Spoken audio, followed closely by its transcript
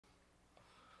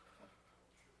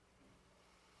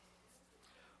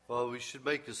Well, we should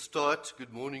make a start.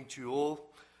 Good morning to you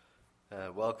all.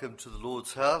 Welcome to the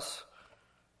Lord's house.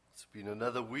 It's been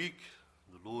another week.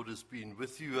 The Lord has been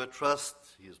with you, I trust.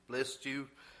 He has blessed you,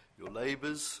 your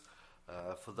labors.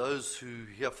 For those who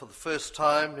are here for the first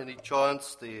time, any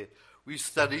chance, we're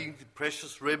studying the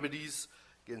Precious Remedies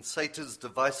Against Satan's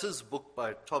Devices, a book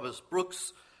by Thomas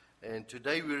Brooks. And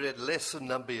today we're at lesson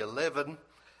number 11.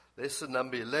 Lesson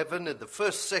number 11, in the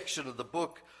first section of the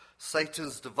book,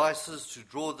 Satan's devices to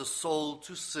draw the soul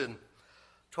to sin.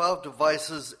 12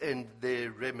 devices and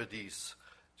their remedies.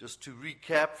 Just to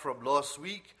recap from last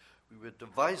week, we were at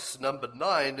device number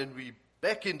 9, and we're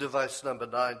back in device number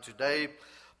 9 today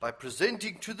by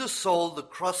presenting to the soul the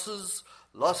crosses,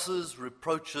 losses,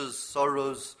 reproaches,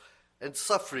 sorrows, and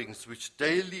sufferings which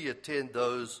daily attend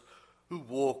those who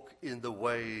walk in the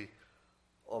way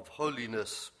of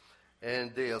holiness.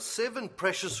 And there are 7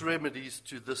 precious remedies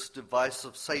to this device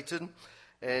of Satan.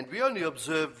 And we only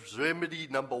observed remedy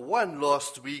number 1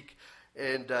 last week,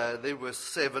 and there were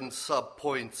 7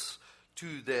 sub-points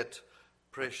to that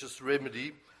precious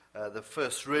remedy. The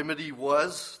first remedy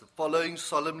was the following: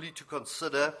 solemnly to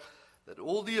consider that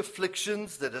all the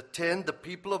afflictions that attend the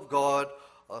people of God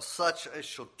are such as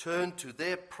shall turn to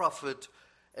their profit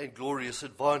and glorious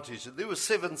advantage. And there were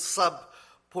 7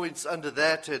 sub-points under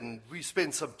that, and we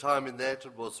spent some time in that.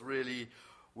 It was really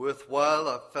worthwhile,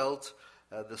 I felt.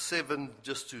 The 7,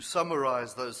 just to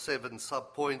summarize those 7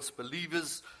 sub-points: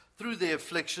 believers through their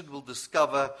affliction will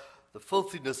discover the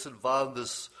filthiness and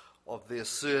vileness of their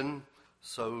sin.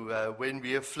 So when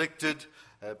we're afflicted,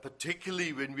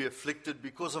 particularly when we're afflicted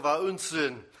because of our own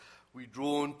sin, we're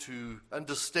drawn to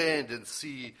understand and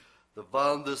see the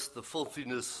vileness, the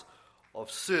filthiness of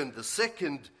sin. The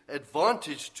second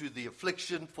advantage to the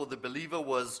affliction for the believer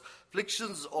was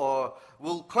afflictions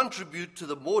will contribute to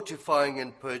the mortifying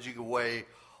and purging away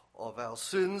of our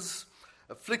sins.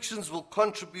 Afflictions will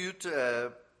contribute,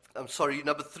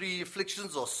 number 3,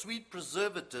 afflictions are sweet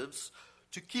preservatives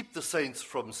to keep the saints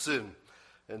from sin.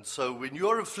 And so when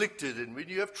you're afflicted and when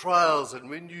you have trials and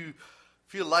when you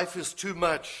feel life is too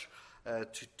much,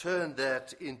 to turn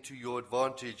that into your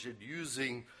advantage and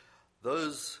using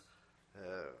those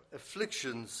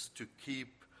afflictions to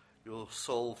keep your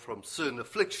soul from sin.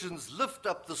 Afflictions lift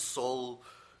up the soul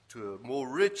to a more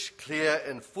rich, clear,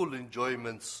 and full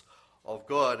enjoyments of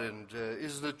God. And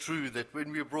isn't it true that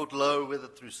when we're brought low, whether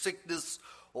through sickness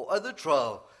or other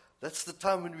trial, that's the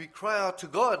time when we cry out to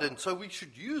God. And so we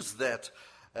should use that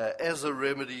as a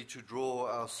remedy to draw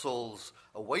our souls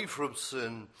away from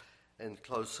sin and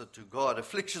closer to God.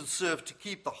 Afflictions serve to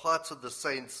keep the hearts of the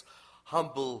saints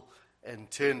humble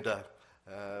and tender.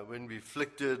 When we're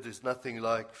afflicted, there's nothing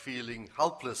like feeling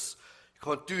helpless. You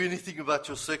can't do anything about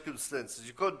your circumstances.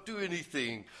 You can't do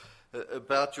anything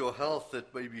about your health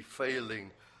that may be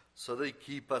failing. So they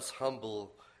keep us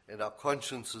humble and our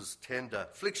consciences tender.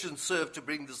 Afflictions serve to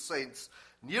bring the saints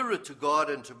nearer to God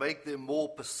and to make them more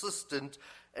persistent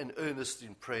and earnest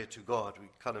in prayer to God. We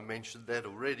kind of mentioned that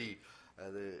already.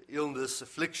 The illness,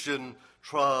 affliction,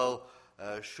 trial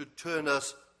should turn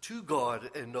us to God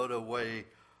and not away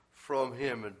from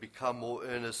Him, and become more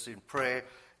earnest in prayer.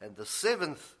 And the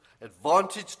 7th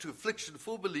advantage to affliction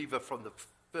for believer from the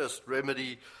first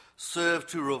remedy: serve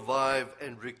to revive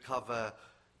and recover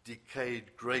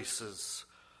decayed graces.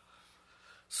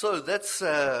 So that's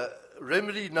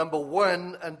remedy number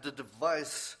 1 under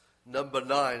device number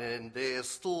 9, and there are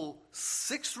still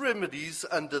 6 remedies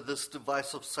under this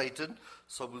device of Satan.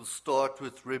 So we'll start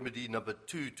with remedy number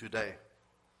 2 today.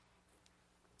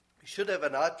 You should have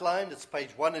an outline. It's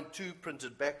page 1 and 2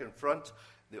 printed back and front.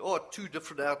 There are 2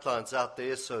 different outlines out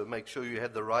there, so make sure you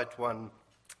have the right one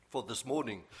for this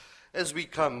morning. As we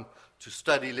come to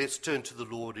study, let's turn to the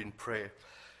Lord in prayer.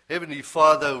 Heavenly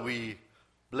Father, we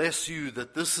bless you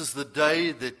that this is the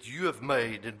day that you have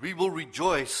made, and we will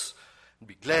rejoice and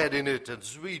be glad in it. And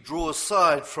as we draw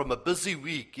aside from a busy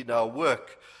week in our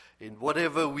work, in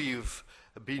whatever we've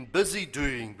been busy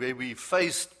doing, where we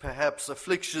faced perhaps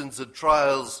afflictions and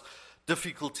trials,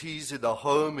 difficulties in our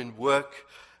home, in work,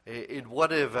 in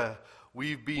whatever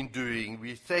we've been doing,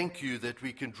 we thank you that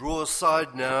we can draw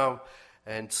aside now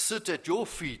and sit at your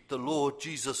feet, the Lord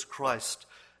Jesus Christ,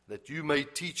 that you may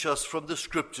teach us from the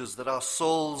Scriptures, that our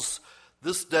souls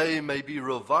this day may be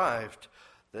revived,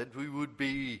 that we would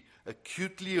be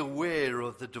acutely aware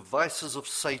of the devices of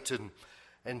Satan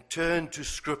and turn to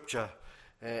Scripture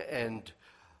and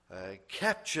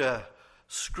capture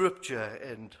Scripture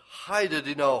and hide it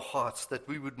in our hearts, that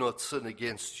we would not sin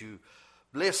against you.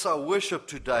 Bless our worship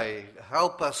today.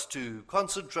 Help us to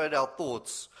concentrate our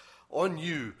thoughts on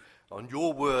you, on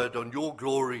your word, on your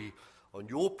glory, on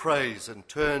your praise, and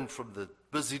turn from the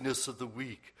busyness of the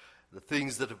week the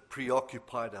things that have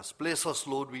preoccupied us. Bless us,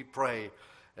 Lord, we pray,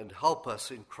 and help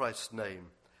us in Christ's name.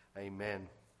 Amen.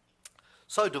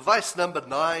 So device number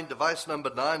 9,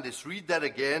 let's read that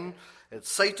again.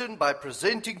 It's Satan, by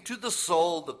presenting to the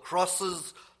soul the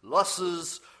crosses,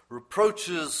 losses,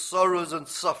 reproaches, sorrows, and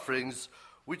sufferings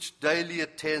which daily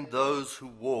attend those who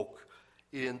walk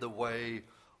in the way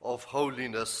of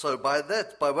holiness. So by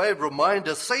way of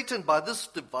reminder, Satan, by this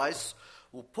device,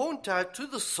 will point out to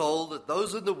the soul that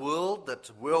those in the world that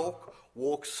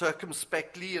walk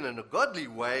circumspectly and in a godly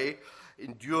way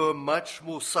endure much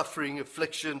more suffering,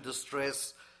 affliction,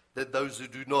 distress than those who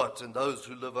do not, and those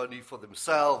who live only for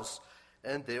themselves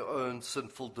and their own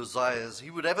sinful desires.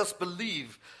 He would have us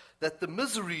believe that the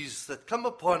miseries that come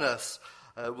upon us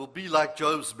will be like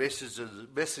Job's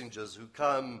messengers who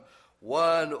come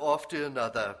one after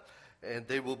another, and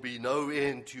there will be no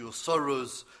end to your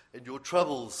sorrows and your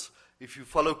troubles if you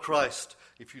follow Christ.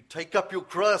 If you take up your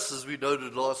cross, as we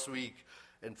noted last week,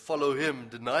 and follow him,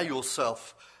 deny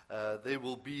yourself, there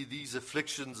will be these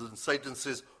afflictions. And Satan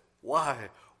says, why?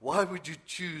 Why would you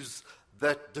choose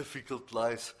that difficult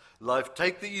life?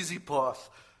 Take the easy path.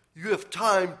 You have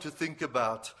time to think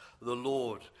about the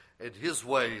Lord and his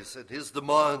ways and his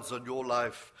demands on your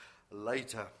life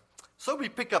later. So we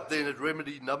pick up then at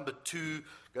remedy number 2,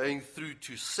 going through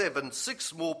to 7,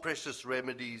 6 more precious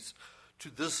remedies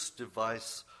to this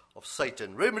device of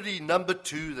Satan. Remedy number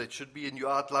 2, that should be in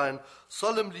your outline,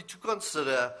 solemnly to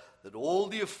consider that all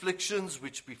the afflictions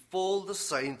which befall the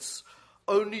saints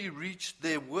only reach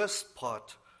their worst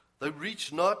part. They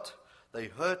reach not, they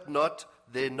hurt not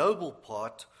their noble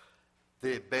part,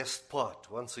 their best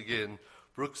part. Once again,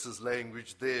 Brooks's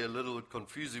language there, a little bit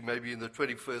confusing maybe in the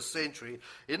 21st century.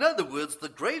 In other words, the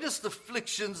greatest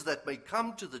afflictions that may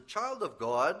come to the child of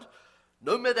God,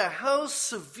 no matter how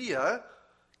severe,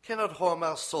 cannot harm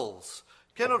our souls,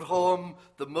 cannot harm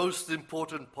the most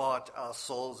important part, our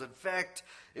souls. In fact,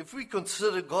 if we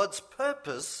consider God's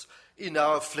purpose in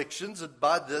our afflictions, and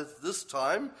by this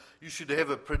time you should have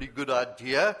a pretty good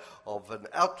idea of an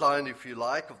outline, if you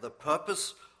like, of the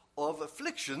purpose of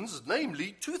afflictions,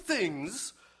 namely 2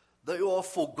 things. They are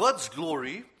for God's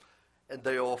glory and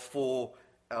they are for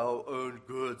our own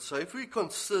good. So if we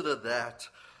consider that,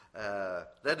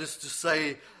 that is to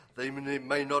say, they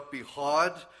may not be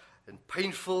hard and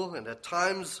painful and at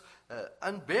times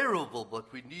unbearable,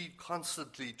 but we need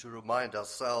constantly to remind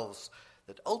ourselves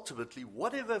that ultimately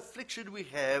whatever affliction we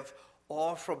have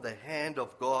are from the hand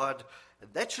of God,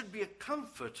 and that should be a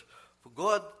comfort, for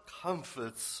God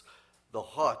comforts the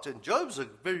heart. And Job's a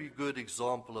very good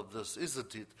example of this,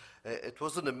 isn't it? It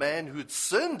wasn't a man who'd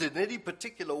sinned in any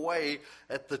particular way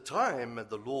at the time, and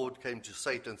the Lord came to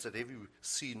Satan and said, have you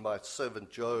seen my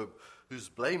servant Job, who's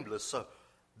blameless? So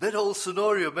that whole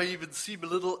scenario may even seem a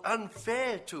little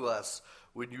unfair to us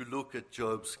when you look at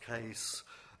Job's case.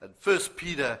 And 1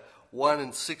 Peter 1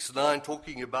 and 6, 9,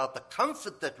 talking about the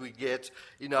comfort that we get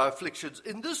in our afflictions.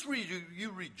 In this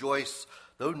you rejoice,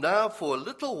 though now for a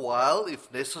little while,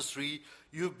 if necessary,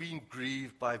 you have been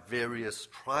grieved by various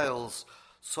trials,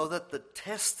 so that the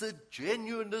tested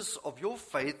genuineness of your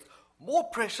faith, more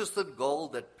precious than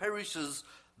gold that perishes,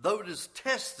 though it is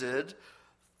tested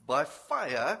by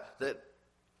fire, that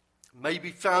may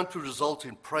be found to result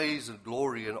in praise and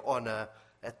glory and honor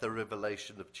at the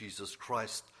revelation of Jesus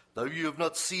Christ. Though you have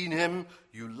not seen him,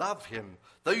 you love him.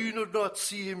 Though you do not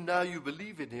see him now, you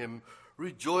believe in him.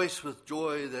 Rejoice with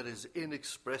joy that is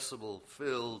inexpressible,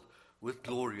 filled with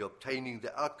glory, obtaining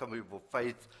the outcome of your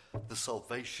faith, the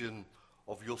salvation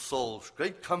of your souls.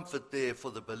 Great comfort there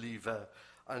for the believer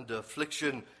under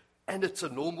affliction, and it's a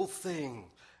normal thing.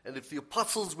 And if the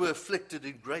apostles were afflicted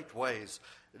in great ways,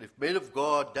 and if men of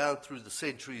God down through the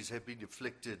centuries have been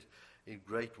afflicted in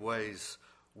great ways,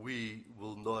 we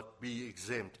will not be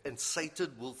exempt. And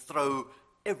Satan will throw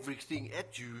everything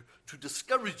at you to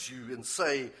discourage you and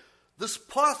say, this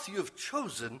path you have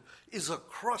chosen is a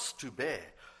cross to bear.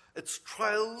 It's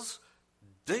trials,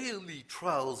 daily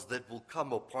trials that will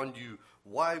come upon you.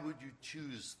 Why would you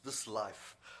choose this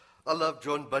life? I love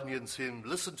John Bunyan's hymn.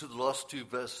 Listen to the last 2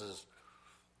 verses.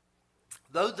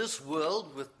 Though this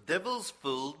world with devils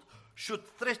filled should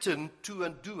threaten to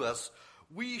undo us,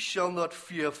 we shall not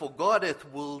fear, for God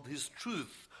hath willed his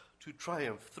truth to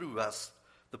triumph through us.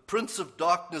 The prince of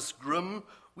darkness grim,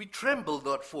 we tremble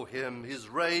not for him. His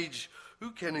rage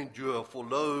who can endure? For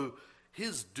lo,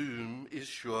 his doom is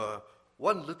sure.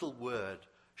 One little word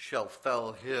shall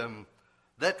fell him.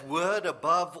 That word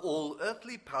above all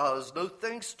earthly powers, no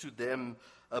thanks to them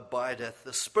abideth.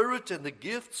 The spirit and the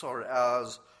gifts are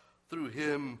ours, through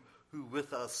him who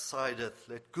with us sideth.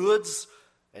 Let goods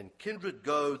and kindred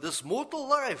go, this mortal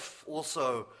life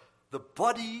also, the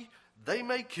body they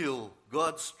may kill,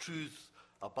 God's truth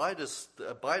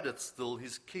abideth still,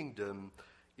 his kingdom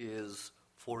is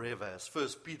forever. As 1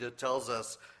 Peter tells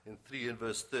us in 3 and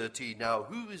verse 13, now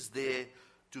who is there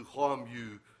to harm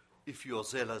you if you are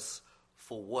zealous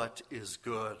for what is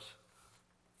good?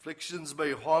 Afflictions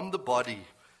may harm the body.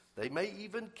 They may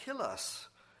even kill us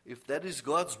if that is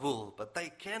God's will, but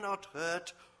they cannot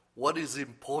hurt what is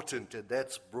important, and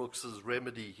that's Brooks's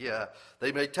remedy here.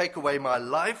 They may take away my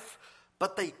life,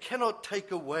 but they cannot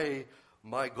take away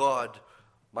my God,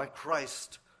 my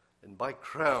Christ, and my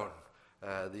crown,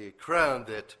 the crown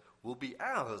that will be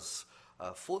ours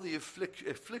for the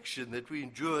affliction that we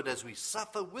endured as we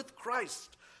suffer with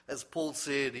Christ. As Paul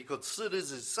said, he considers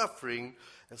his suffering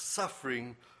as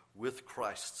suffering with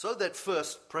Christ. So that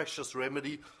first precious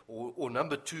remedy, or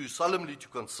number two, solemnly to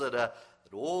consider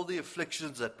that all the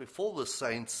afflictions that befall the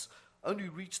saints only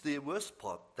reach their worst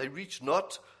part. They reach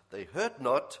not, they hurt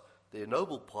not their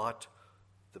noble part,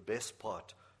 the best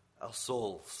part, our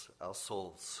souls, our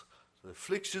souls. The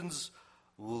afflictions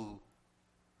will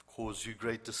cause you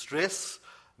great distress,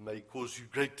 may cause you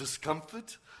great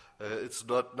discomfort. It's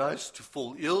not nice to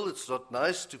fall ill, it's not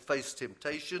nice to face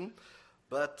temptation,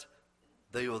 but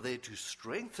they are there to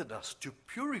strengthen us, to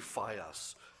purify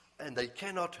us, and they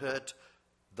cannot hurt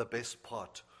the best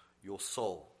part, your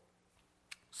soul.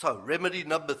 So, remedy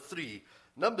number three.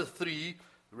 Number three,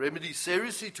 remedy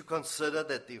seriously to consider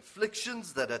that the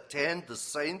afflictions that attend the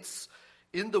saints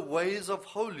in the ways of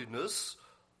holiness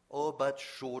are but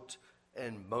short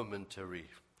and momentary.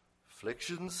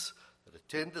 Afflictions that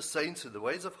attend the saints in the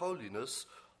ways of holiness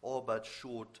are but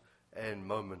short and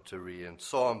momentary. In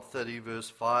Psalm 30 verse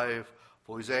 5,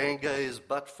 for his anger is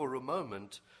but for a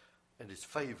moment, and his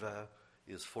favor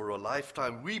is for a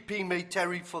lifetime. Weeping may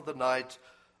tarry for the night,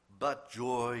 but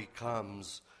joy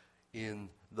comes in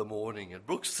the morning. And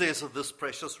Brooks says of this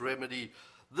precious remedy,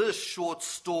 this short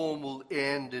storm will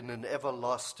end in an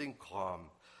everlasting calm.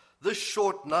 This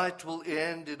short night will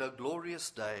end in a glorious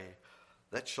day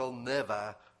that shall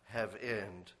never have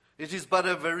end. It is but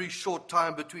a very short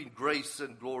time between grace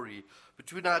and glory,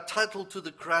 between our title to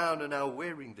the crown and our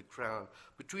wearing the crown,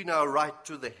 between our right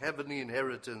to the heavenly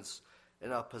inheritance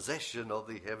and our possession of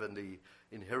the heavenly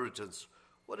inheritance.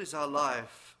 What is our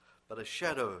life but a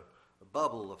shadow, a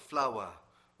bubble, a flower,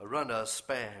 a runner, a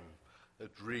span, a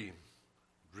dream?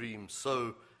 Dream.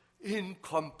 So, in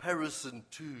comparison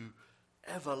to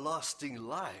everlasting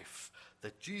life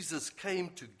that Jesus came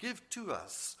to give to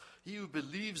us, he who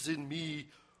believes in me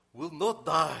will not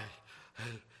die.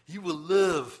 He will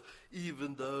live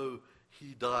even though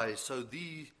he dies. So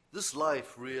this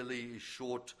life really is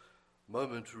short,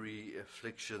 momentary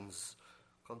afflictions.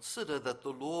 Consider that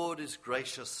the Lord is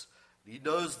gracious. He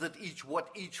knows that what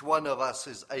each one of us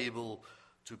is able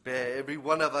to bear. Every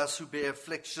one of us who bear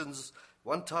afflictions,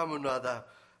 one time or another,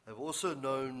 have also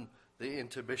known the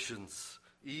intermissions,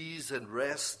 ease and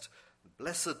rest,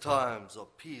 blessed times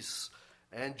of peace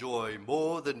and joy,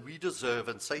 more than we deserve,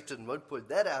 and Satan won't point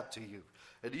that out to you.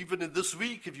 And even in this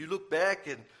week, if you look back,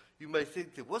 and you may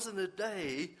think there wasn't a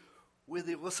day where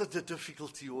there wasn't a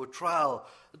difficulty or a trial,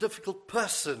 a difficult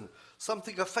person,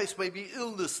 something I faced, maybe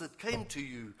illness that came to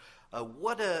you.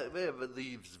 Whatever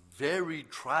these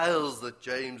varied trials that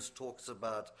James talks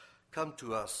about come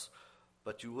to us.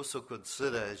 But you also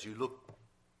consider, as you look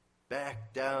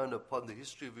back down upon the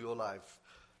history of your life,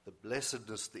 the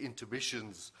blessedness, the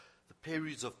intermissions, the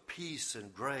periods of peace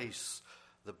and grace,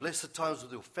 the blessed times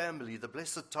with your family, the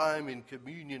blessed time in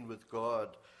communion with God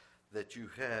that you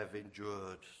have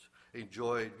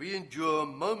enjoyed. We endure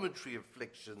momentary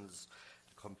afflictions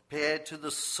compared to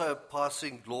the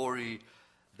surpassing glory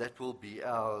that will be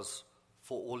ours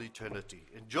for all eternity.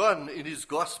 And John, in his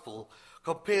gospel,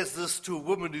 compares this to a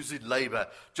woman who's in labor.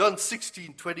 John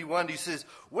 16:21, he says,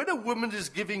 when a woman is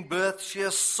giving birth, she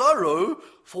has sorrow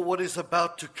for what is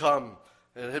about to come.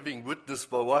 And having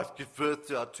witnessed my wife give birth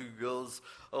to our two girls,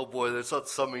 oh boy, that's not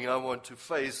something I want to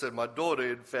face, and my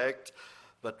daughter, in fact.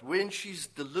 But when she's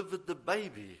delivered the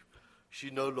baby, she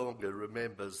no longer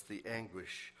remembers the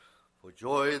anguish. For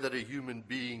joy that a human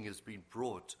being has been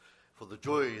brought, for the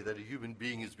joy that a human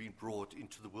being has been brought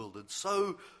into the world. And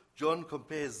so John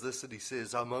compares this, and he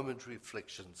says, our momentary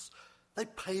afflictions, they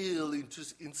pale into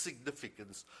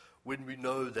insignificance when we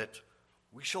know that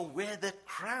we shall wear that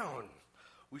crown.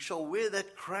 We shall wear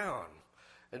that crown,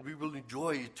 and we will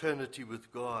enjoy eternity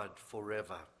with God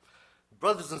forever.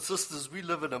 Brothers and sisters, we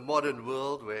live in a modern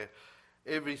world where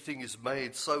everything is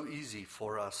made so easy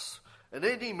for us, and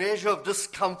any measure of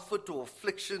discomfort or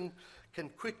affliction can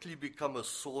quickly become a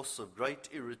source of great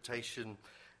irritation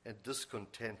and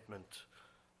discontentment.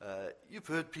 You've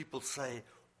heard people say,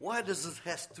 why does it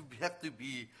have to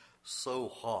be so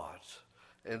hard.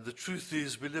 And the truth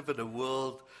is, we live in a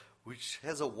world which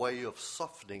has a way of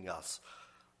softening us.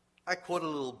 I caught a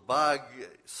little bug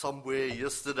somewhere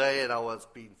yesterday, and I was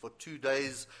been for 2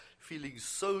 days feeling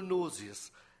so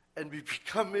nauseous. And we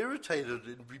become irritated,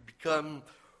 and we become,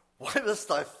 why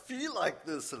must I feel like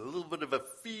this? And a little bit of a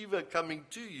fever coming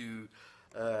to you.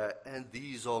 And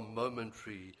these are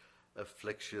momentary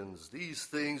afflictions. These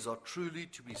things are truly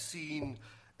to be seen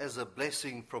as a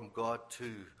blessing from God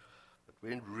too. But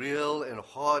when real and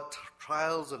hard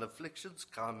trials and afflictions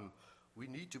come, we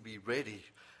need to be ready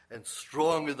and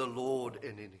strong in the Lord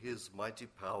and in his mighty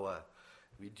power.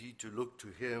 We need to look to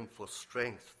him for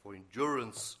strength, for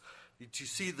endurance. We need to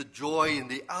see the joy in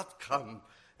the outcome,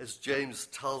 as James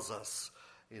tells us.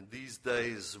 In these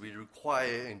days, we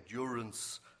require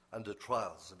endurance under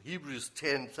trials. And Hebrews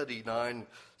 10:39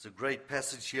 is a great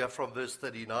passage here from verse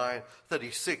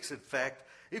 36, in fact.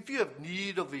 If you have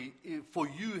need of, for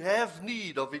you have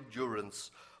need of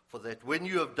endurance, for that when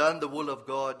you have done the will of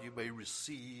God, you may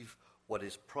receive what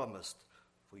is promised.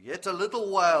 For yet a little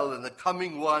while, and the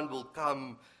coming one will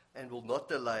come and will not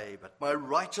delay. But my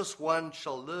righteous one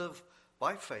shall live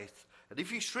by faith. And if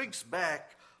he shrinks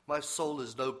back, my soul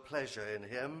has no pleasure in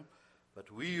him.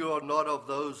 But we are not of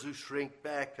those who shrink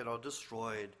back and are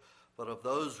destroyed, but of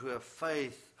those who have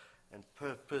faith and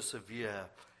persevere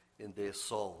in their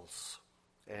souls.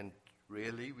 And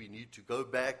really, we need to go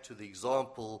back to the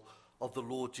example of the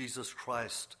Lord Jesus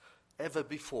Christ ever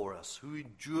before us, who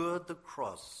endured the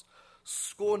cross,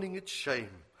 scorning its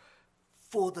shame,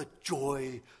 for the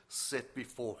joy set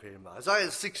before him.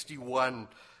 Isaiah 61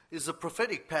 is a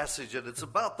prophetic passage, and it's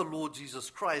about the Lord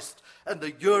Jesus Christ and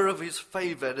the year of his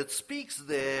favor. And it speaks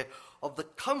there of the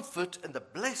comfort and the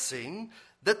blessing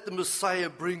that the Messiah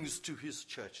brings to his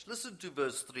church. Listen to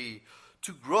verse 3.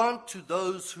 To grant to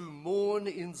those who mourn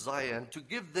in Zion, to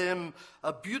give them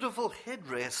a beautiful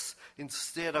headdress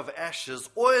instead of ashes,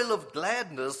 oil of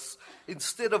gladness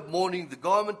instead of mourning, the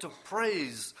garment of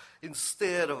praise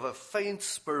instead of a faint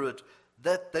spirit,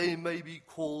 that they may be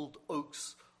called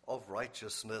oaks of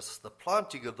righteousness, the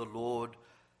planting of the Lord,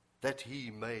 that he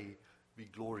may be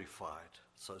glorified.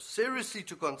 So seriously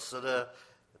to consider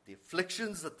that the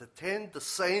afflictions that attend the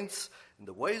saints in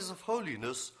the ways of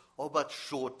holiness are but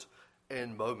short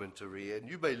and momentary. And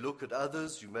you may look at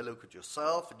others, you may look at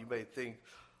yourself, and you may think,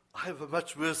 I have a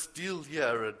much worse deal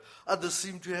here, and others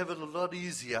seem to have it a lot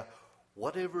easier.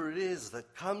 Whatever it is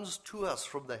that comes to us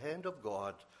from the hand of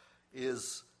God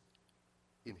is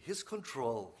in his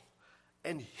control,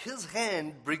 and his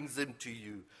hand brings them to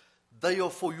you. They are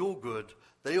for your good.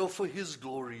 They are for his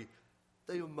glory.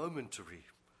 They are momentary.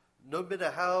 No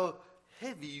matter how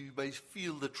heavy you may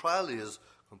feel the trial is,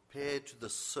 compared to the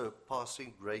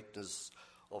surpassing greatness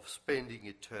of spending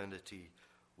eternity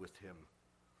with him.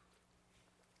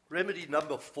 Remedy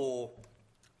number 4,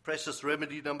 precious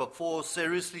remedy number 4,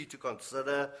 seriously to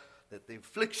consider that the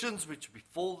afflictions which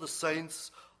befall the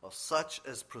saints are such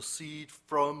as proceed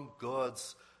from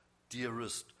God's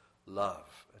dearest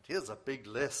love. And here's a big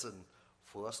lesson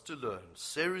for us to learn.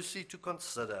 Seriously to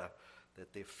consider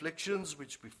that the afflictions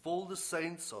which befall the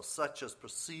saints are such as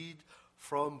proceed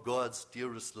from God's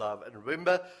dearest love. And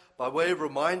remember, by way of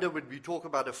reminder, when we talk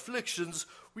about afflictions,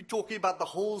 we're talking about the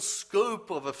whole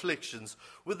scope of afflictions.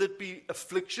 Whether it be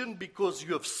affliction because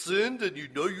you have sinned and you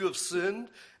know you have sinned,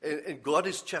 and God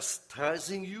is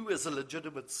chastising you as a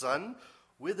legitimate son.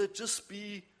 Whether it just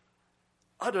be,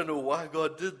 I don't know why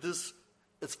God did this.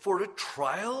 It's for a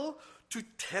trial to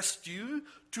test you,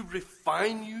 to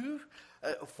refine you.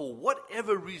 For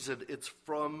whatever reason, it's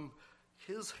from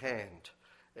his hand.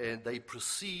 And they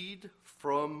proceed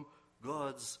from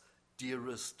God's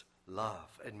dearest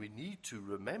love. And we need to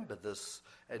remember this,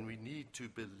 and we need to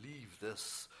believe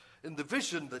this. In the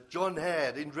vision that John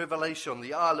had in Revelation on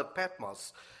the Isle of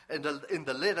Patmos, and in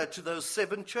the letter to those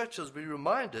 7 churches, we're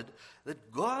reminded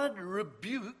that God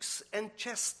rebukes and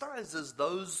chastises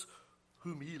those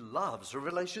whom he loves.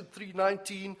 Revelation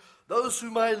 3:19, those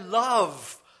whom I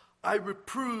love, I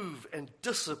reprove and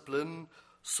discipline,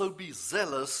 so be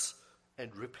zealous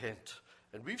and repent.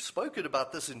 And we've spoken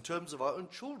about this in terms of our own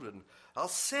children. How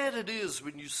sad it is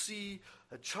when you see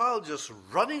a child just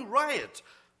running riot,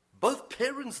 both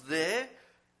parents there,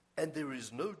 and there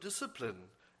is no discipline.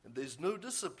 And there's no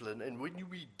discipline. And when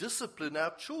we discipline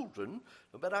our children,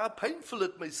 no matter how painful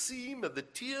it may seem, and the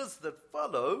tears that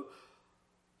follow,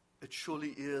 it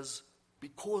surely is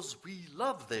because we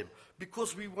love them,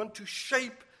 because we want to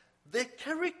shape their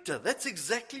character. That's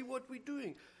exactly what we're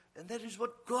doing. And that is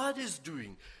what God is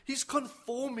doing. He's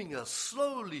conforming us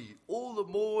slowly, all the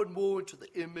more and more into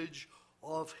the image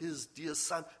of his dear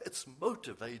Son. It's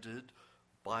motivated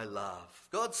by love.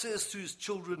 God says to his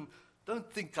children,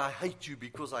 don't think I hate you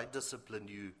because I discipline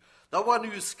you. The one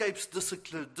who escapes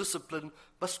discipline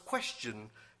must question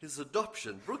his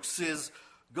adoption. Brooks says,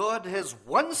 God has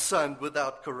one son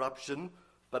without corruption,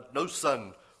 but no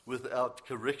son without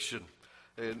correction.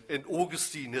 And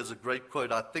Augustine has a great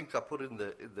quote, I think I put in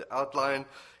the outline.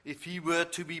 If he were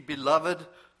to be beloved,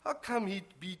 how come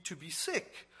he'd be to be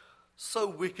sick? So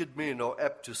wicked men are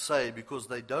apt to say, because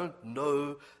they don't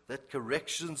know that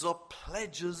corrections are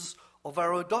pledges of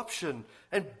our adoption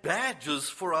and badges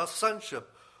for our sonship.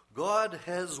 God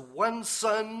has one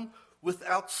son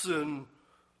without sin,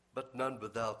 but none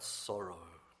without sorrow.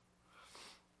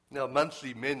 Now,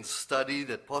 monthly men's study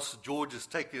that Pastor George is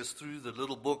taking us through, the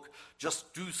little book,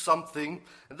 Just Do Something.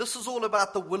 And this is all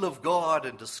about the will of God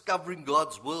and discovering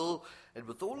God's will. And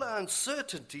with all our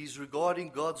uncertainties regarding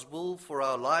God's will for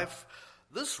our life,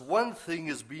 this one thing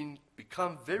has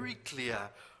become very clear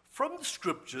from the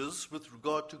scriptures with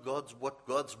regard to what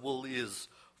God's will is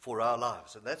for our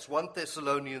lives. And that's 1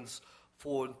 Thessalonians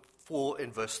 4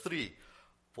 and verse 3.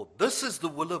 For this is the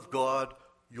will of God,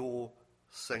 your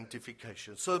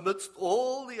sanctification. So amidst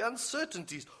all the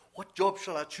uncertainties, what job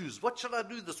shall I choose? What shall I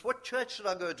do this? What church should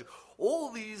I go to?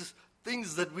 All these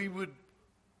things that we would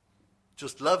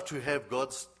just love to have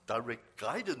God's direct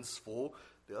guidance for,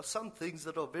 there are some things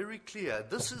that are very clear.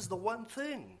 This is the one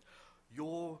thing,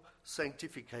 your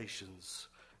sanctifications.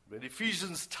 When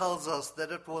Ephesians tells us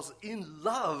that it was in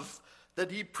love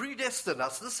that he predestined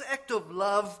us. This act of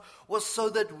love was so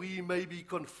that we may be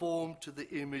conformed to the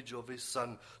image of his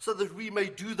Son, so that we may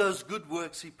do those good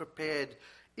works he prepared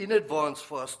in advance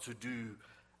for us to do.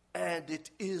 And it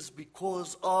is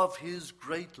because of his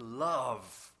great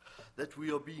love that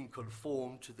we are being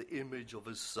conformed to the image of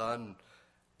his Son.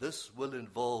 This will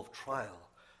involve trial.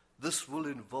 This will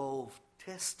involve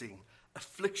testing,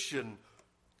 affliction,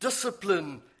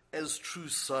 discipline as true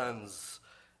sons.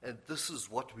 And this is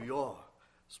what we are.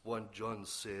 As 1 John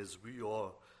says, we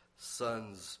are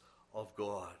sons of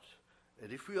God.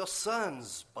 And if we are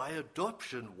sons by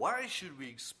adoption, why should we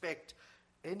expect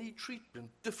any treatment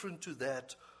different to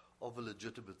that of a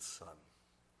legitimate son?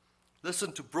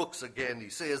 Listen to Brooks again. He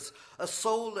says, a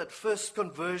soul at first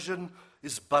conversion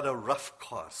is but a rough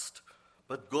cast,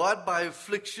 but God by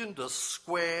affliction does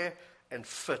square and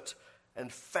fit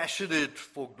and fashion it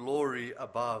for glory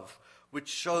above, which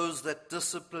shows that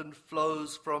discipline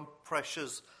flows from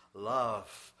precious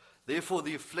love. Therefore,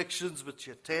 the afflictions which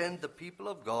attend the people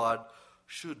of God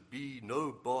should be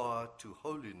no bar to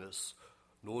holiness,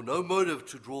 nor no motive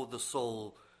to draw the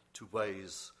soul to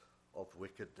ways of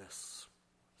wickedness.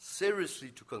 Seriously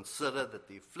to consider that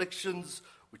the afflictions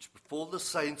which befall the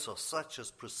saints are such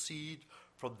as proceed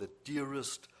from the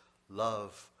dearest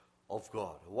love of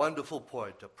God. A wonderful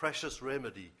point, a precious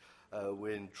remedy.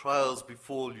 When trials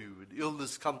befall you, when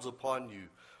illness comes upon you,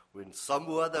 when some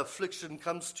other affliction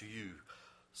comes to you,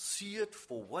 see it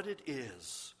for what it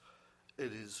is.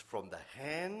 It is from the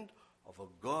hand of a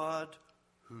God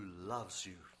who loves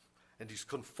you, and is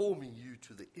conforming you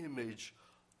to the image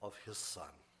of his Son.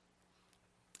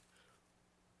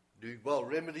 Doing well.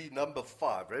 Remedy number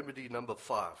 5.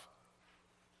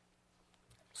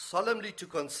 Solemnly to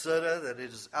consider that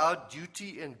it is our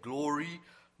duty and glory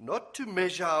not to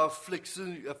measure our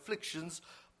afflictions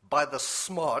by the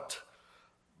smart,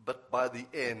 but by the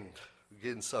end.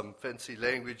 Again, some fancy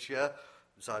language here.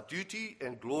 It's our duty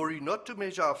and glory not to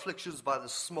measure our afflictions by the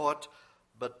smart,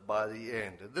 but by the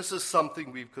end. And this is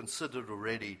something we've considered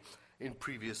already in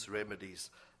previous remedies.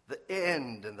 The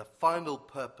end and the final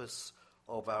purpose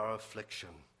of our affliction.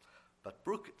 But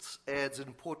Brooks adds an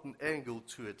important angle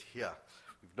to it here.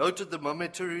 We've noted the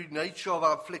momentary nature of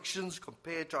our afflictions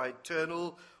compared to our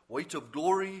eternal weight of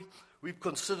glory. We've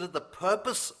considered the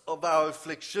purpose of our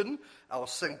affliction, our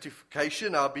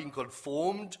sanctification, our being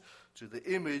conformed to the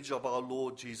image of our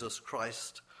Lord Jesus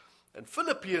Christ. And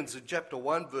Philippians in chapter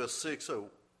 1, verse 6, a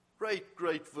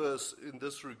great verse in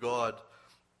this regard,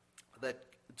 that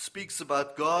it speaks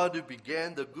about God who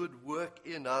began the good work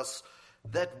in us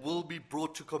that will be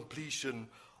brought to completion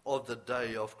of the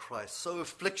day of Christ. So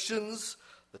afflictions,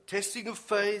 the testing of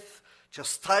faith,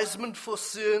 chastisement for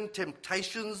sin,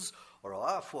 temptations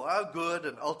are for our good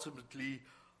and ultimately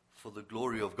for the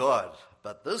glory of God.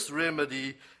 But this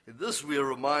remedy, in this we are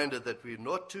reminded that we are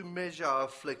not to measure our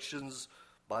afflictions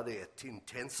by their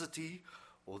intensity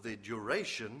or their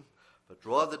duration, but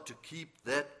rather to keep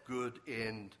that good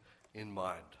end in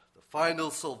mind. The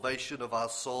final salvation of our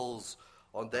souls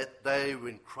on that day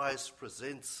when Christ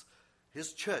presents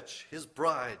his church, his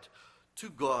bride, to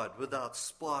God without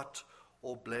spot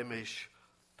or blemish,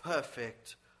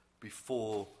 perfect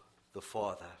before the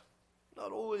Father.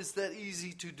 Not always that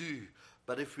easy to do,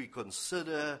 but if we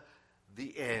consider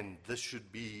the end, this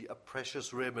should be a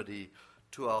precious remedy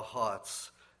to our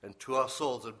hearts and to our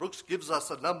souls. And Brooks gives us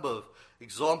a number of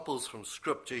examples from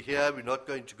Scripture here. We're not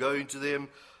going to go into them.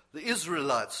 The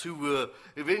Israelites, who were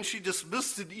eventually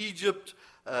dismissed in Egypt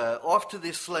after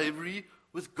their slavery,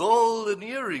 with gold and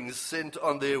earrings sent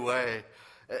on their way,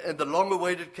 and the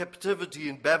long-awaited captivity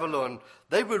in Babylon,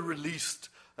 they were released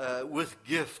with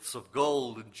gifts of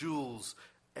gold and jewels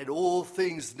and all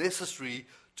things necessary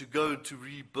to go to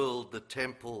rebuild the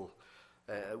temple.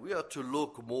 We are to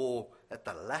look more at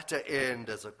the latter end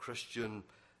as a Christian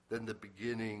than the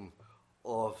beginning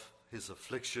of his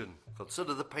affliction.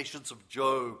 Consider the patience of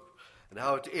Job and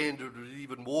how it ended with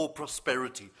even more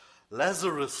prosperity.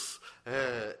 Lazarus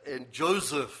and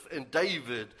Joseph and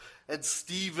David and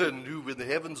Stephen, who when the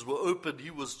heavens were opened,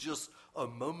 he was just a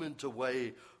moment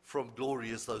away from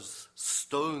glory as those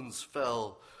stones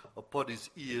fell upon his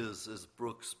ears, as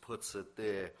Brooks puts it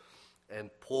there. And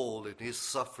Paul, in his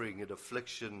suffering and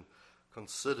affliction,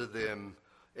 consider them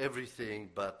everything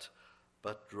but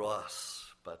dross,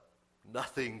 but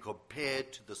nothing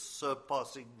compared to the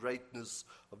surpassing greatness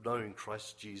of knowing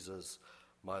Christ Jesus,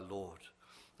 my Lord.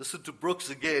 Listen to Brooks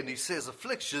again. He says,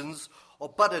 afflictions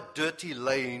are but a dirty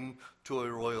lane to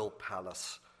a royal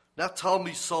palace. Now tell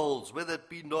me, souls, whether it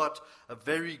be not a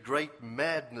very great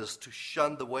madness to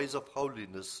shun the ways of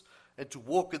holiness and to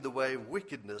walk in the way of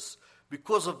wickedness,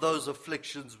 because of those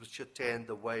afflictions which attend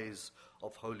the ways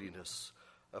of holiness.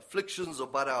 Afflictions are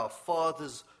but our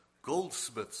Father's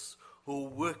goldsmiths who are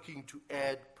working to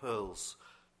add pearls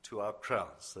to our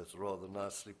crowns. That's rather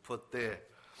nicely put there.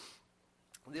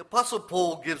 The Apostle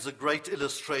Paul gives a great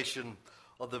illustration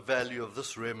of the value of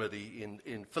this remedy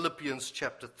in Philippians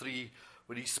chapter 3,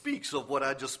 when he speaks of what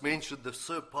I just mentioned, the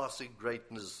surpassing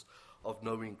greatness of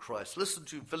knowing Christ. Listen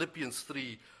to Philippians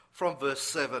 3 from verse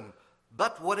 7.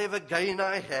 But whatever gain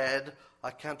I had,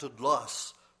 I counted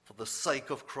loss for the sake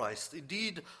of Christ.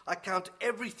 Indeed, I count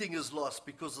everything as loss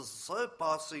because of the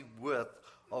surpassing worth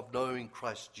of knowing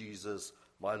Christ Jesus,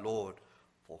 my Lord.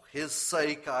 For his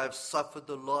sake I have suffered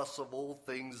the loss of all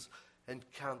things and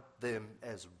count them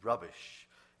as rubbish,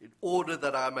 in order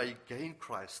that I may gain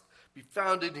Christ, be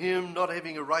found in him, not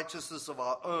having a righteousness of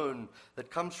our own that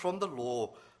comes from the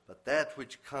law, but that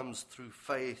which comes through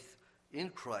faith in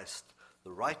Christ,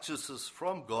 the righteousness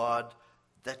from God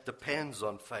that depends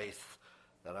on faith,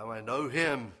 that I may know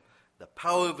him, the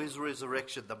power of his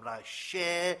resurrection, that I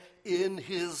share in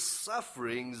his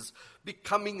sufferings,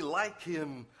 becoming like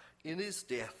him in his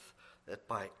death, that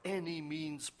by any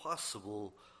means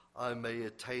possible I may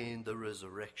attain the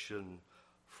resurrection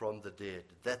from the dead.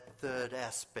 That third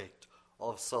aspect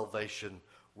of salvation,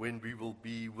 when we will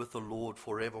be with the Lord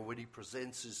forever, when he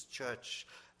presents his church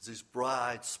as his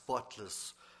bride,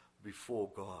 spotless before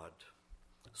God.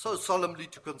 So solemnly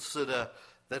to consider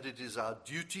that it is our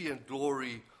duty and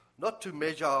glory not to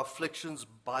measure our afflictions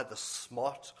by the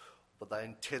smart or the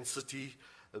intensity,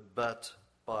 but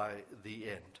by the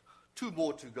end. 2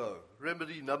 more to go.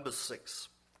 Remedy number 6.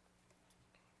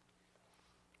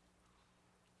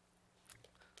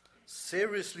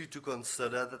 Seriously to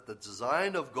consider that the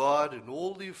design of God in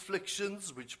all the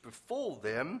afflictions which befall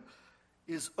them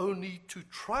is only to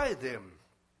try them.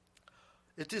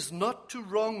 It is not to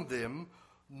wrong them,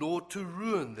 nor to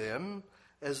ruin them,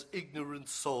 as ignorant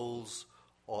souls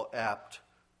are apt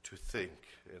to think.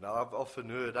 And I've often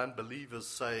heard unbelievers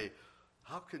say,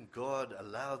 how can God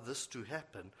allow this to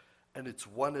happen? And it's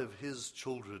one of his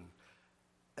children.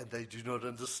 And they do not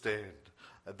understand.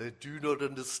 And they do not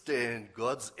understand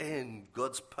God's end,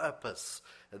 God's purpose,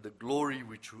 and the glory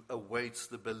which awaits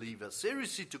the believer.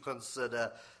 Seriously to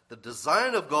consider the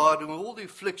design of God and all the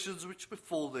afflictions which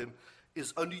befall them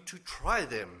is only to try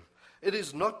them. It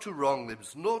is not to wrong them,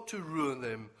 it's not to ruin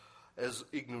them, as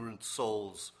ignorant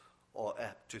souls are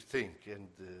apt to think. And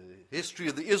the history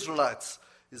of the Israelites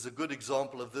is a good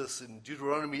example of this in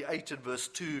Deuteronomy 8 and verse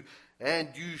 2. And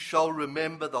you shall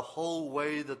remember the whole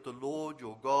way that the Lord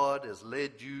your God has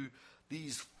led you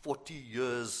these 40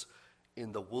 years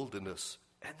in the wilderness.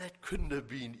 And that couldn't have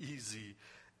been easy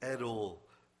at all,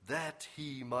 that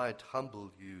he might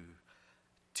humble you,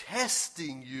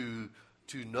 testing you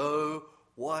to know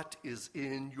what is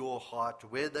in your heart,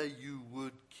 whether you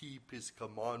would keep his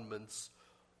commandments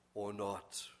or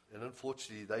not. And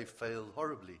unfortunately, they failed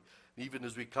horribly. Even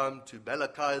as we come to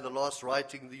Malachi, the last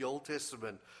writing of the Old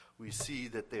Testament, we see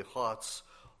that their hearts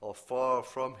are far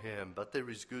from him. But there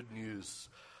is good news.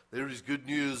 There is good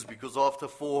news because after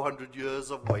 400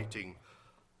 years of waiting,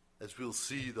 as we'll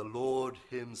see, the Lord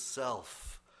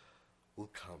himself will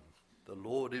come. The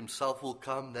Lord himself will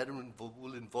come. That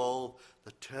will involve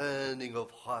the turning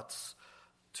of hearts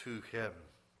to him.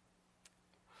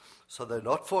 So they're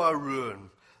not for our ruin.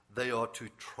 They are to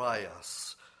try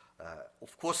us.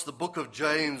 Of course, the book of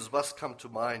James must come to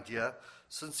mind here,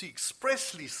 since he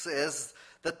expressly says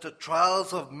that the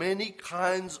trials of many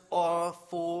kinds are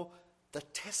for the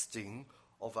testing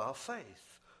of our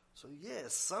faith. So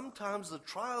yes, sometimes the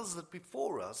trials that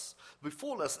befall us, and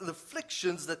the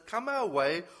afflictions that come our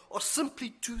way are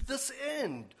simply to this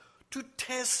end, to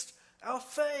test our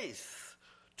faith,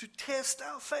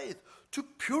 to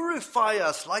purify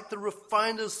us like the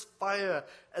refiner's fire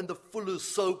and the fuller's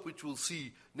soap, which we'll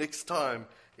see next time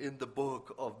in the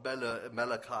book of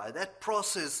Malachi. That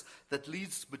process that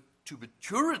leads to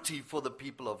maturity for the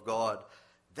people of God,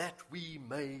 that we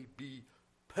may be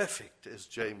perfect, as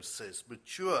James says,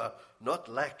 mature, not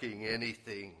lacking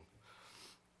anything.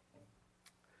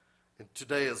 And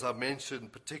today, as I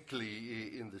mentioned,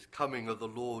 particularly in the coming of the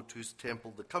Lord to his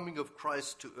temple, the coming of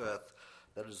Christ to earth,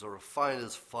 that is a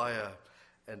refiner's fire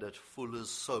and a fuller's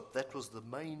soap. That was the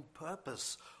main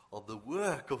purpose of the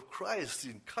work of Christ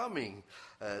in coming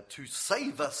to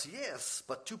save us, yes,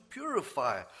 but to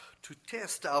purify, to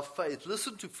test our faith.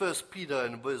 Listen to 1 Peter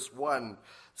in verse 1.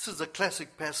 This is a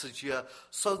classic passage here.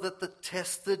 So that the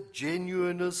tested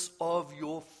genuineness of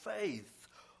your faith,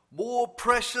 more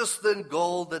precious than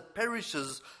gold that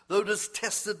perishes, though it is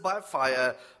tested by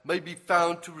fire, may be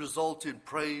found to result in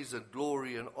praise and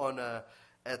glory and honor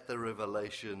at the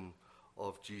revelation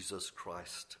of Jesus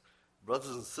Christ.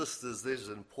 Brothers and sisters, there's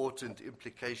an important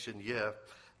implication here.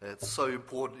 It's so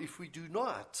important. If we do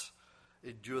not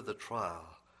endure the trial,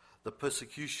 the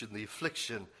persecution, the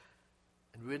affliction,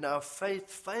 and when our faith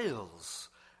fails,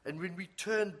 and when we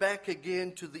turn back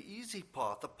again to the easy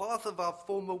path, the path of our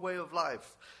former way of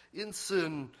life, in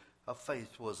sin, our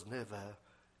faith was never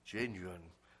genuine.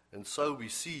 And so we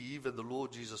see even the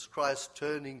Lord Jesus Christ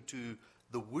turning to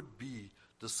the would-be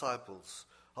disciples.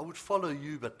 I would follow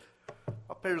you, but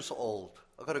my parents are old.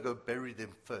 I've got to go bury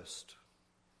them first.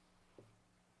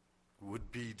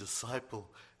 Would-be disciple,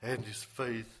 and his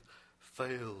faith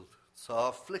failed. So our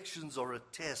afflictions are a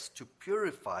test to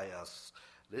purify us.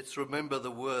 Let's remember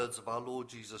the words of our Lord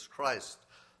Jesus Christ.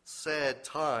 Sad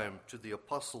time to the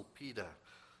Apostle Peter.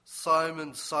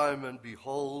 Simon, Simon,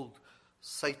 behold,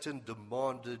 Satan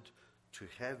demanded to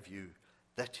have you,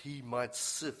 that he might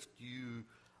sift you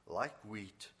like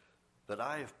wheat. But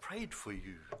I have prayed for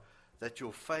you, that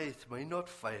your faith may not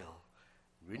fail.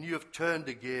 When you have turned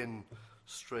again,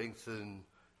 strengthen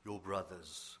your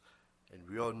brothers. And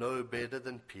we are no better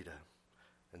than Peter.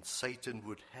 And Satan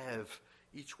would have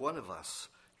each one of us.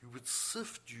 He would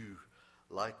sift you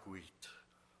like wheat.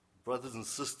 Brothers and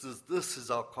sisters, this is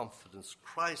our confidence.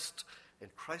 Christ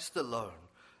and Christ alone.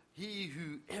 He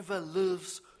who ever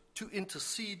lives to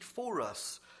intercede for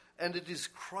us. And it is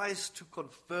Christ who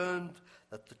confirmed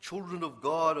that the children of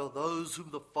God are those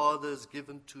whom the Father has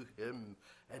given to him,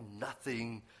 and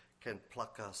nothing can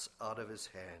pluck us out of his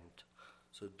hand.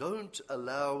 So don't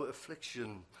allow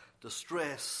affliction,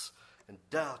 distress, and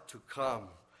doubt to come.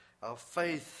 Our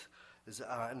faith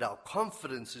and our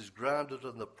confidence is grounded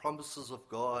on the promises of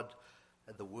God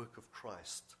and the work of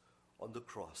Christ on the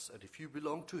cross. And if you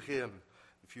belong to him,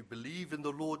 if you believe in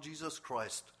the Lord Jesus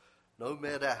Christ, no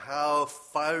matter how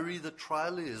fiery the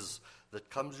trial is that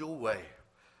comes your way,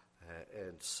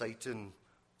 and Satan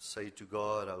say to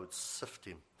God, I would sift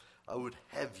him, I would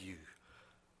have you,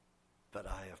 but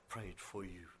I have prayed for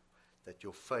you, that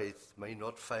your faith may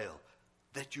not fail,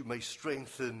 that you may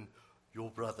strengthen your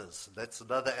brothers. That's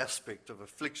another aspect of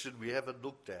affliction we haven't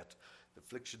looked at, the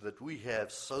affliction that we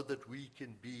have, so that we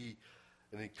can be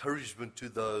an encouragement to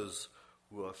those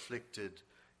who are afflicted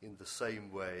in the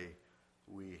same way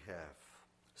we have.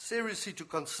 Seriously to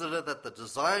consider that the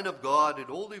design of God in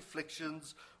all the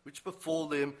afflictions which befall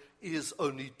them is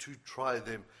only to try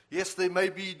them. Yes, there may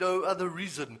be no other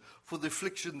reason for the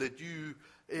affliction that you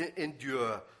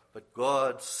endure, but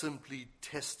God simply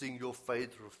testing your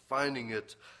faith, refining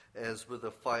it as with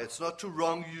a fire. It's not to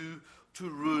wrong you, to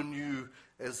ruin you,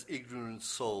 as ignorant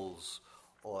souls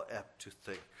are apt to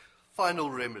think. Final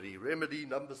remedy, remedy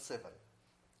number 7.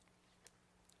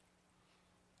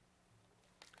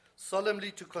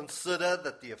 Solemnly to consider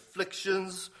that the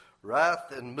afflictions,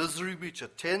 wrath, and misery which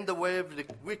attend the way of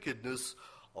wickedness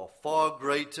are far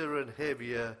greater and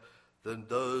heavier than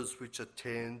those which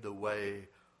attend the way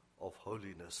of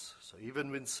holiness. So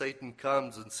even when Satan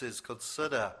comes and says,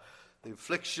 consider the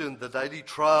affliction, the daily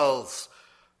trials,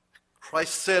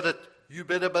 Christ said it, you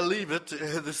better believe it.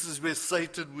 This is where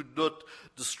Satan would not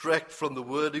distract from the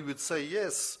word. He would say,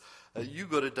 yes, You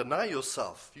got to deny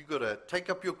yourself. You got to take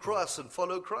up your cross and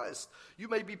follow Christ. You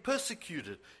may be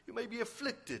persecuted. You may be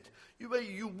afflicted.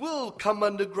 You will come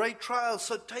under great trials.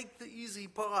 So take the easy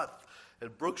path.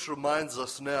 And Brooks reminds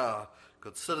us now,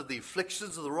 consider the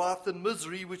afflictions of the wrath and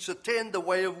misery which attend the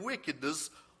way of wickedness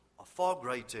are far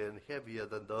greater and heavier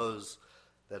than those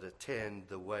that attend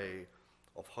the way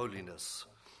of holiness.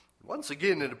 Once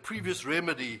again, in a previous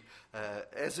remedy,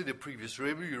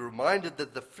 you're reminded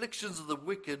that the afflictions of the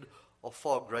wicked are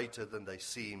far greater than they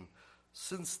seem,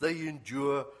 since they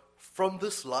endure from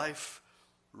this life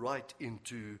right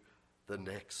into the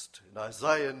next. And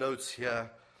Isaiah notes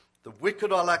here, the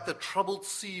wicked are like the troubled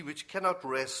sea which cannot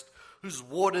rest, whose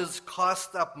waters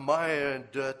cast up mire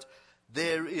and dirt.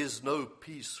 There is no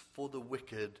peace for the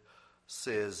wicked,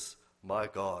 says my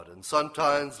God. And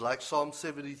sometimes, like Psalm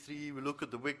 73, we look at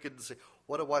the wicked and say,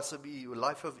 what a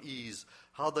life of ease,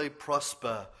 how they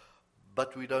prosper.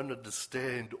 But we don't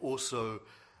understand also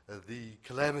the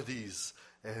calamities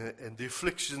and the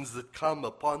afflictions that come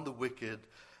upon the wicked,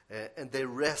 and their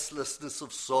restlessness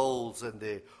of souls and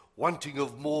their wanting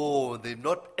of more, and they're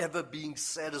not ever being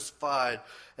satisfied,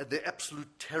 and the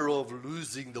absolute terror of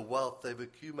losing the wealth they've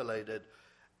accumulated.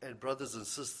 And brothers and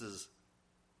sisters,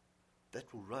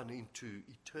 that will run into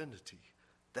eternity.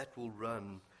 That will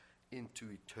run into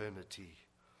eternity.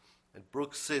 And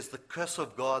Brooks says the curse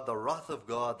of God, the wrath of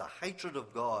God, the hatred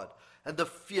of God, and the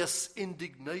fierce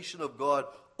indignation of God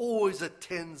always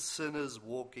attends sinners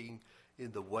walking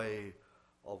in the way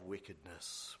of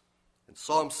wickedness. In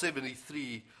Psalm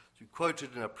 73, we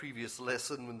quoted in our previous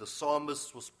lesson, when the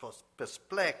psalmist was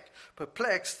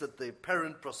perplexed at the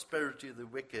apparent prosperity of the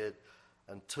wicked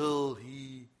until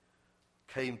he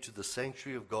came to the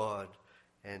sanctuary of God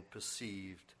and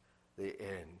perceived their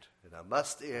end. And I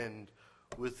must end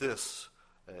with this.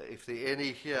 If there are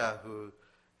any here who,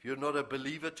 if you're not a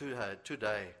believer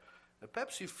today, and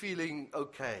perhaps you're feeling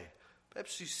okay,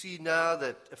 perhaps you see now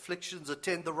that afflictions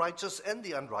attend the righteous and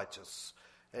the unrighteous,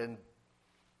 and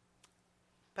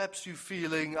perhaps you're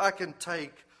feeling, I can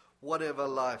take whatever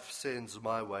life sends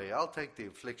my way. I'll take the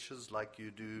afflictions like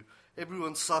you do.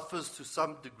 Everyone suffers to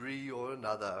some degree or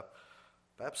another.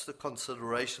 Perhaps the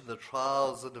consideration, the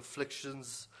trials and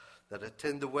afflictions that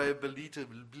attend the way of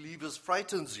believers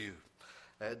frightens you.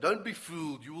 Don't be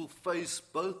fooled. You will face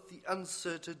both the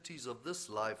uncertainties of this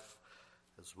life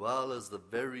as well as the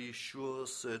very sure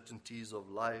certainties of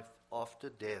life after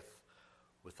death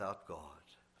without God.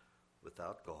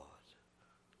 Without God.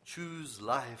 Choose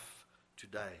life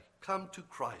today. Come to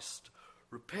Christ.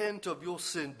 Repent of your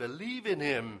sin. Believe in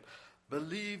Him.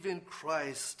 Believe in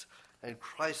Christ and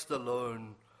Christ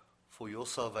alone for your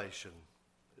salvation.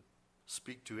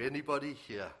 Speak to anybody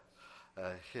here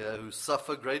who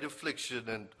suffer great affliction,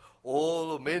 and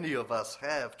all or many of us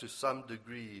have to some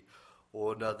degree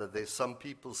or another. There's some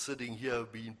people sitting here who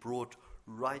have been brought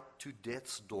right to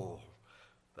death's door.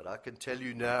 But I can tell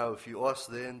you now, if you ask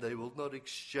them, they will not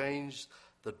exchange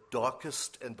the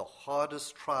darkest and the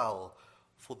hardest trial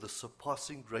for the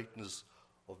surpassing greatness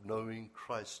of knowing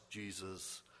Christ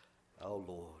Jesus, our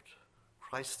Lord.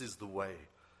 Christ is the way,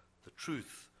 the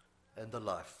truth, and the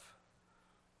life.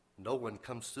 No one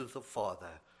comes to the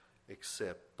Father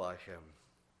except by Him.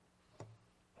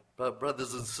 But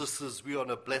brothers and sisters, we are on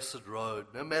a blessed road.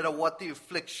 No matter what the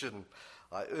affliction,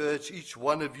 I urge each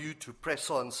one of you to press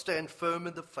on, stand firm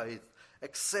in the faith,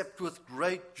 accept with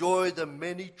great joy the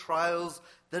many trials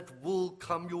that will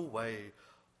come your way.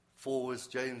 For, as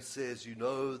James says, you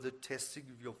know the testing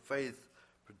of your faith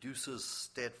produces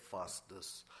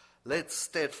steadfastness. Let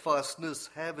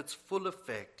steadfastness have its full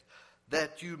effect,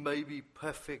 that you may be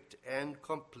perfect and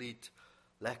complete,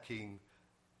 lacking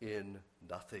in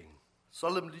nothing.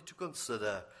 Solemnly to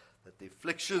consider that the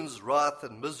afflictions, wrath,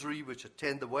 and misery which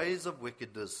attend the ways of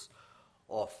wickedness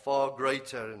are far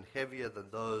greater and heavier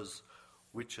than those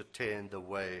which attend the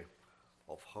way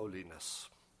of holiness.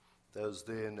 Those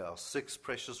then are 6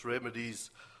 precious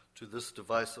remedies to this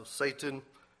device of Satan,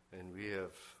 and we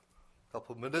have a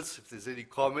couple minutes if there's any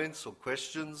comments or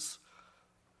questions.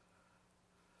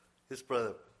 Yes,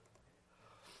 brother.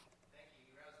 Thank you.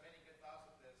 You have many good thoughts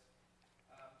with this.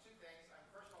 2 things. I'm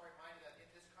first of all reminded that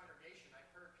in this congregation, I've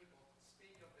heard people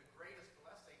speak of the greatest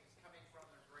blessings coming from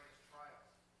their greatest trials,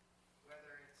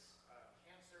 whether it's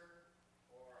cancer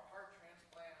or a heart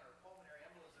transplant or pulmonary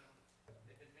embolism.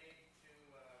 They've been made to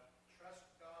trust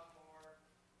God more,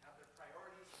 have their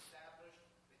priorities established.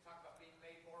 They talk about being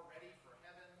made more ready for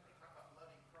heaven. They talk about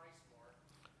loving Christ more.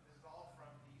 This is all from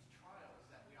these trials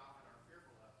that we often are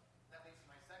fearful of. That leads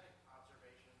to my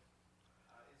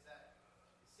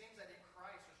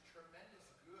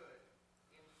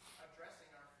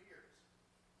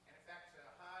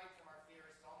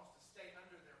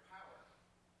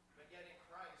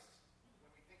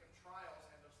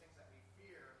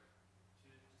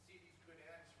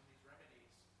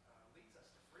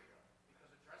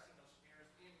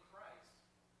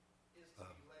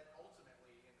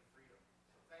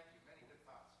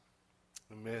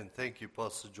Amen. Thank you,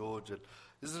 Pastor George. And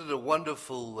isn't it a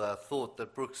wonderful thought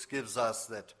that Brooks gives us,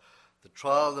 that the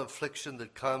trial and affliction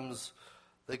that comes,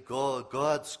 that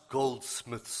God's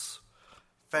goldsmiths,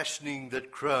 fashioning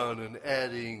that crown and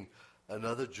adding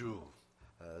another jewel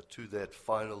to that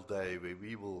final day where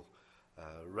we will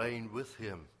reign with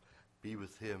him, be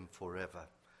with him forever.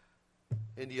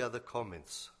 Any other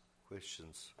comments,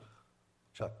 questions?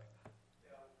 Chuck?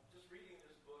 Just reading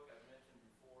this book, I mentioned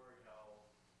before how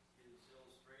his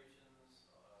illustrations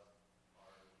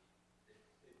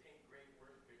they paint great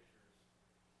word pictures.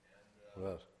 And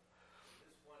Right.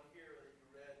 this one here that you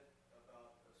read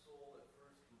about a soul at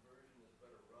first conversion is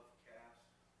but a rough cast,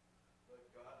 but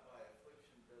God by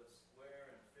affliction does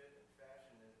square and fit and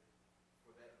fashion it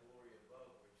for that glory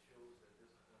above, which shows that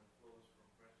discipline flows from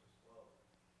precious love.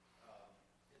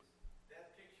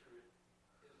 That picture it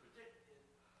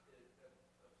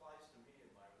applies to me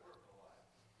in my work a lot.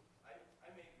 I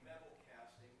make metal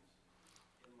castings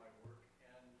in my work,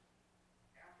 and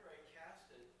after I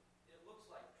cast it, it looks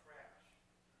like trash.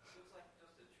 It looks like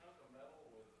just a chunk of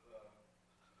metal with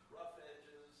rough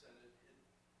edges, and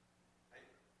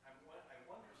I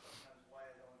wonder sometimes why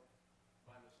I don't,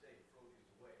 by mistake, throw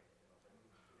these away. If I move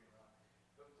the shooting around.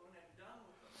 But when I'm done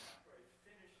with them, after I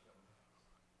finish them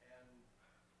and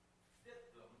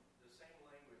fit them, the same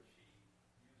language he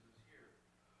uses here,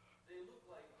 they look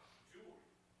like jewelry.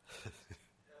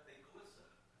 They glisten,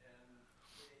 and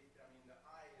the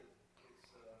eye it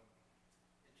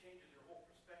changes your whole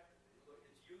perspective.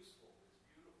 It's useful, it's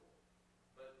beautiful,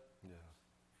 but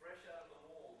fresh out of the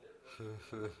mold, it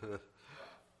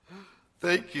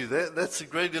Thank you. That's a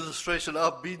great illustration.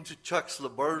 I've been to Chuck's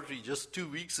laboratory just 2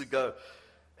 weeks ago,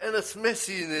 and it's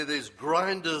messy in there. There's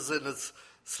grinders, and it's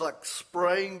like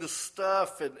spraying the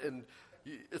stuff, and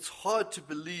it's hard to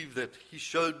believe that he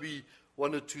showed me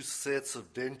 1 or 2 sets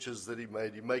of dentures that he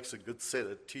made. He makes a good set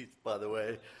of teeth, by the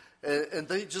way, and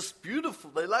they're just beautiful.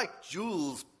 They're like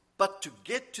jewels, but to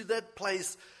get to that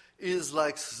place is,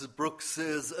 like Brooks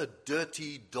says, a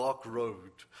dirty, dark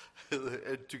road.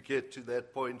 And to get to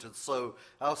that point. And so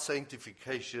our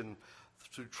sanctification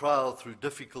through trial, through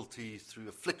difficulty, through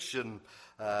affliction,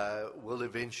 will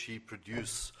eventually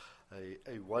produce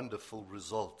a wonderful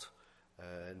result.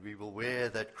 And we will wear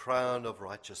that crown of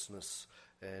righteousness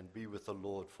and be with the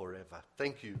Lord forever.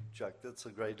 Thank you, Chuck. That's a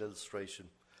great illustration.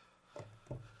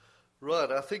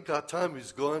 Right, I think our time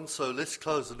is gone, so let's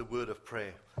close in a word of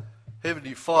prayer.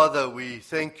 Heavenly Father, we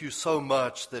thank you so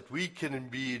much that we can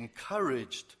be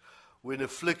encouraged when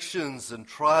afflictions and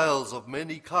trials of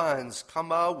many kinds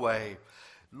come our way.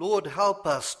 Lord, help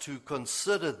us to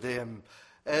consider them,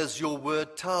 as your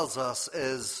word tells us,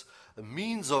 as a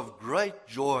means of great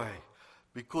joy,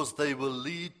 because they will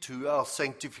lead to our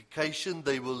sanctification.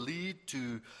 They will lead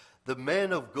to the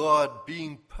man of God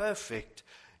being perfect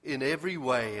in every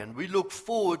way. And we look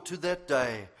forward to that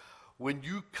day when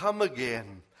you come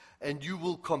again and you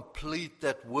will complete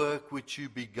that work which you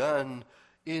begun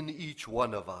in each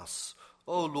one of us.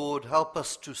 Oh Lord, help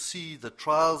us to see the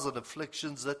trials and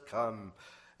afflictions that come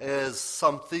as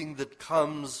something that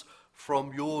comes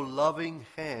from your loving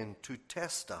hand to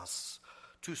test us,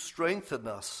 to strengthen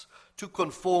us, to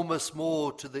conform us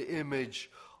more to the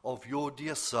image of your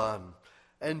dear Son.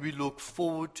 And we look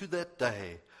forward to that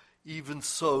day. Even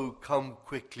so, come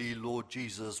quickly, Lord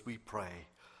Jesus, we pray.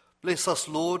 Bless us,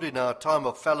 Lord, in our time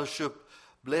of fellowship.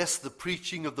 Bless the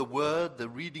preaching of the word, the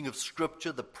reading of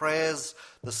scripture, the prayers,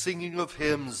 the singing of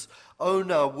hymns.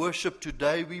 Own our worship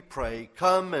today, we pray.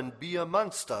 Come and be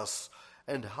amongst us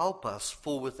and help us,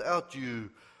 for without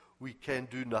you we can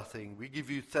do nothing. We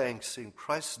give you thanks in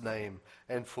Christ's name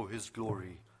and for his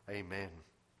glory. Amen.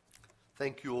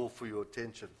 Thank you all for your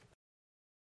attention.